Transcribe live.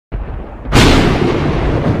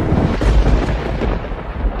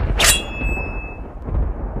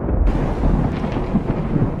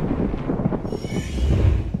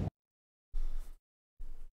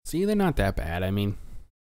See, they're not that bad. I mean,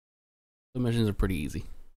 the missions are pretty easy.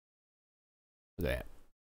 Look at that.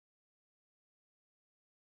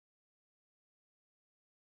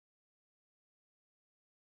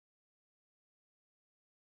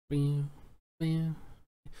 Bam, bam.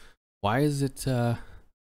 Why is it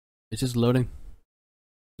it's just loading?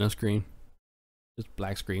 No screen. Just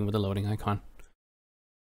black screen with a loading icon.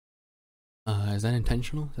 Is that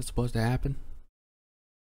intentional? Is that supposed to happen?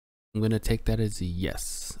 I'm gonna take that as a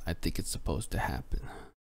yes. I think it's supposed to happen.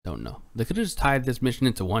 Don't know. They could have just tied this mission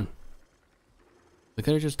into one. They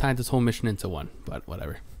could have just tied this whole mission into one, but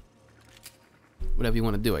whatever. Whatever you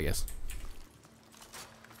want to do, I guess.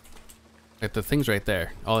 Like the thing's right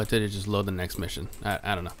there. All I did is just load the next mission.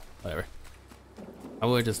 I don't know. Whatever. I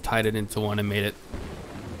would have just tied it into one and made it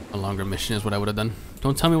a longer mission is what I would have done.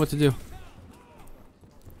 Don't tell me what to do.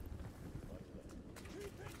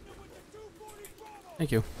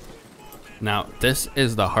 Thank you. Now, this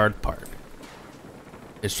is the hard part.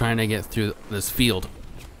 It's trying to get through this field.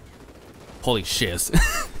 Holy shiz.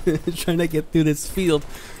 Trying to get through this field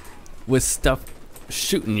with stuff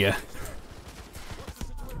shooting you.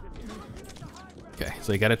 Okay,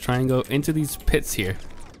 so you gotta try and go into these pits here.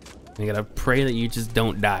 And you gotta pray that you just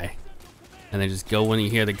don't die. And then just go when you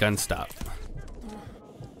hear the gun stop.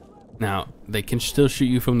 Now, they can still shoot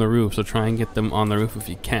you from the roof, so try and get them on the roof if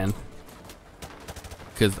you can.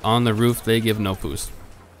 Because on the roof, they give no poos.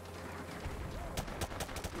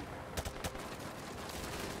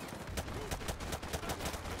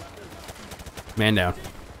 Man down.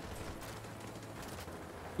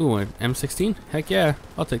 Ooh, an M16? Heck yeah,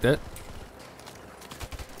 I'll take that.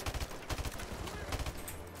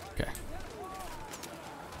 Okay.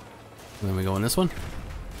 And then we go in this one.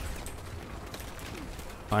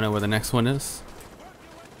 Find out where the next one is.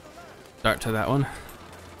 Start to that one.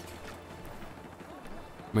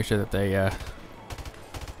 Make sure that they, there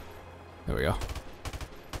we go.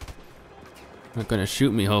 Not gonna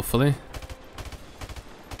shoot me, hopefully.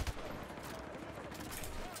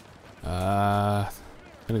 Gonna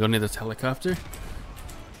go near this helicopter.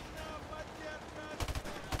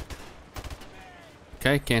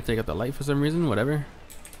 Okay, can't take out the light for some reason, whatever.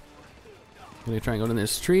 Gonna try and go to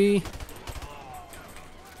this tree.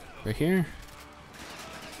 Right here.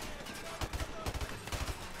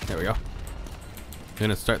 There we go. They're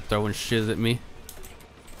gonna start throwing shiz at me.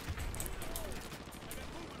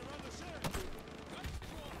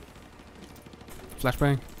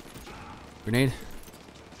 Flashbang. Grenade.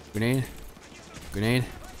 Grenade. Grenade.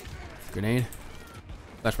 Grenade.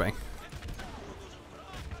 Flashbang.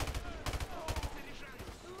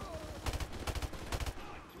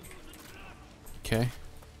 Okay.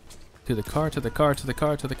 To the car, to the car, to the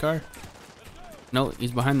car, to the car. No,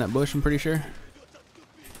 he's behind that bush, I'm pretty sure.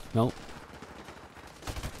 Nope.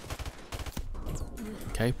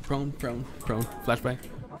 Okay, prone, prone, prone. Flashbang.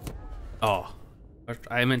 Oh.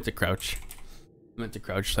 I meant to crouch. I meant to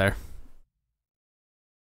crouch there.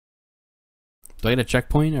 Do I get a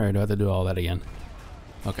checkpoint or do I have to do all that again?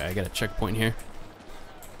 Okay, I get a checkpoint here.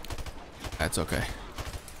 That's okay.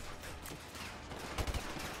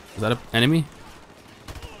 Is that an enemy?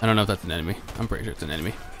 I don't know if that's an enemy. I'm pretty sure it's an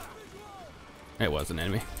enemy. It was an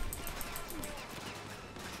enemy.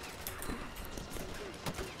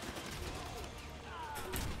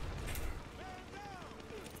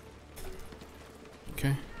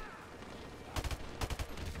 Okay.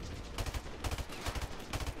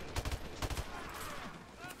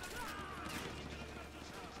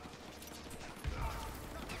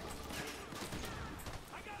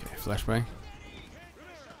 Okay, flashbang.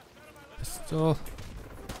 Pistol.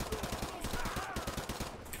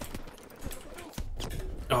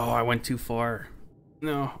 Oh, I went too far.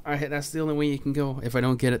 No, that's the only way you can go. If I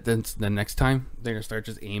don't get it, then the next time they're gonna start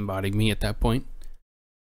just aimbotting me at that point.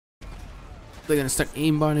 They're gonna start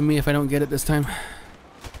aimbotting me if I don't get it this time.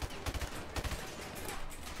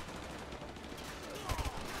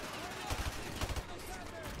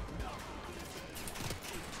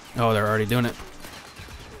 Oh, they're already doing it.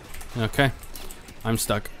 Okay, I'm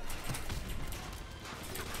stuck.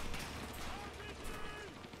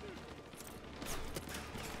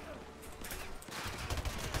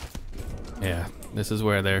 Yeah, this is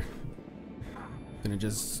where they're gonna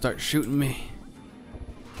just start shooting me.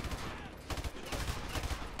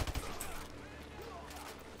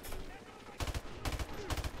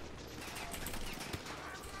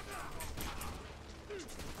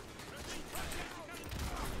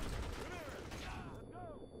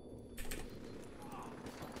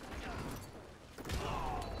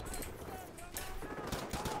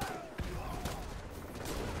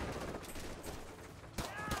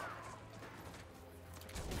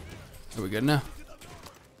 Are we good now?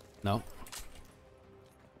 No.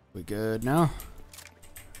 We good now?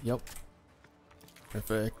 Yep.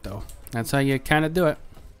 Perfecto. That's how you kind of do it.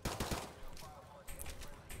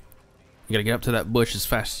 You gotta get up to that bush as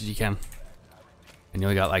fast as you can. And you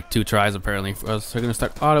only got like 2 tries apparently, or else they're gonna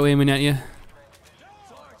start auto aiming at you.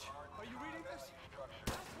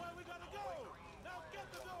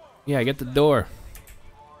 Yeah, get the door.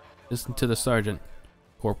 Listen to the sergeant.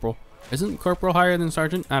 Corporal. Isn't corporal higher than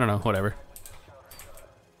sergeant? I don't know, whatever.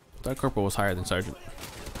 I thought corporal was higher than sergeant.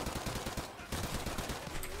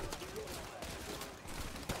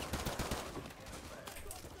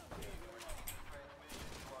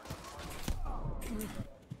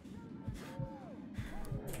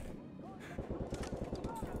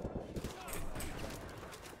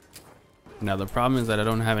 Now the problem is that I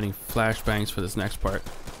don't have any flashbangs for this next part.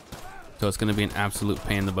 So it's gonna be an absolute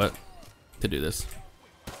pain in the butt to do this.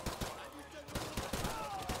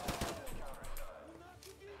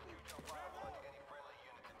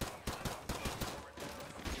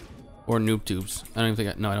 Or noob tubes. I don't even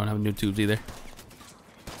think no, I don't have noob tubes either.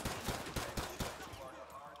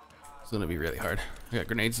 It's gonna be really hard. I got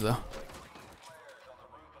grenades though.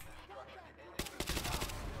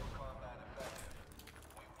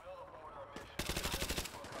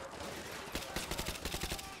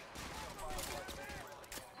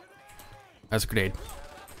 That's a grenade.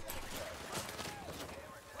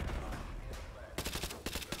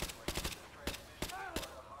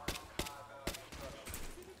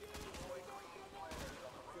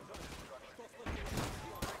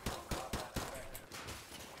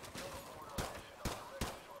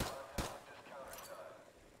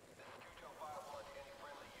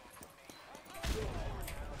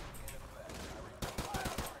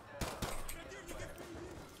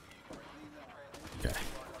 Okay.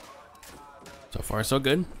 So far, so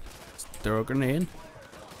good. Let's throw a grenade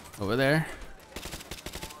over there.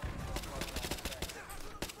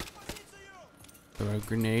 Throw a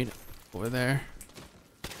grenade over there.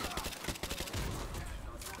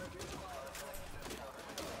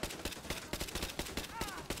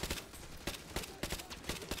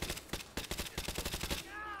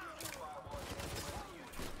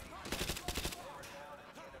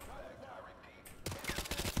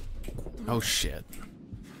 Oh shit.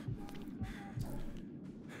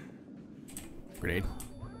 Grenade.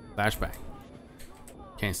 Flashbang.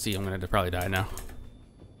 Can't see, I'm gonna probably die now.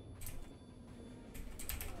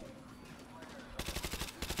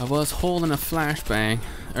 I was holding a flashbang.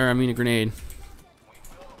 Or I mean a grenade.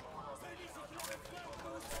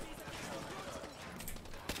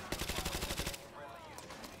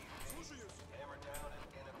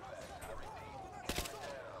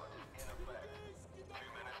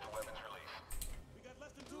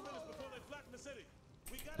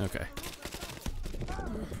 Okay.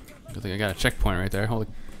 I think I got a checkpoint right there. Holy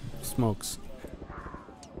smokes.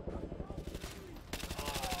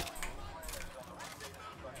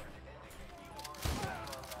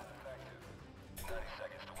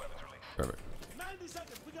 Perfect.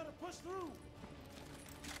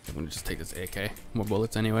 I'm gonna just take this AK. More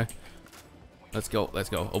bullets anyway. Let's go. Let's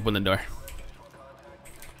go. Open the door.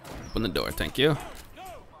 Open the door. Thank you.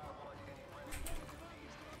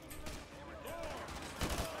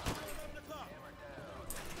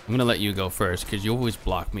 I'm gonna let you go first because you always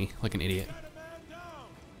block me like an idiot.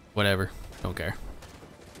 Whatever. Don't care.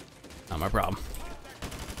 Not my problem.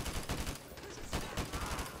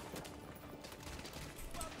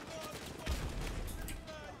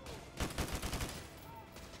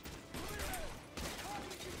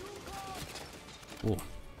 Ooh.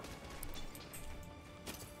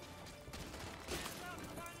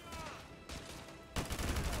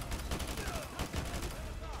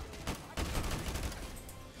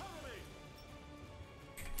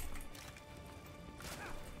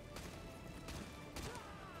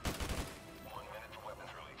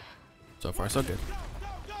 So far, so good.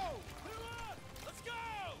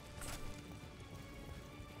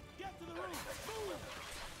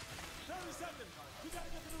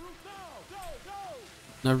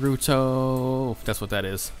 Naruto. That's what that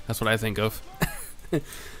is. That's what I think of.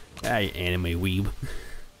 Hey, anime weeb.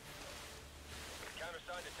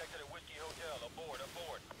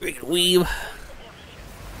 Freaking weeb.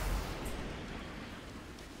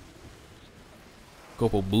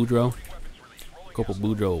 Gopo Boudreaux. Gopo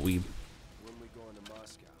Boudreaux weeb.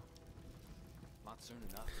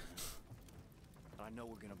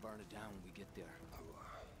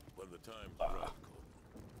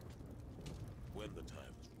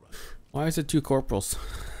 Why is it 2 corporals?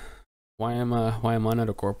 Why am I not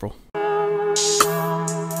a corporal?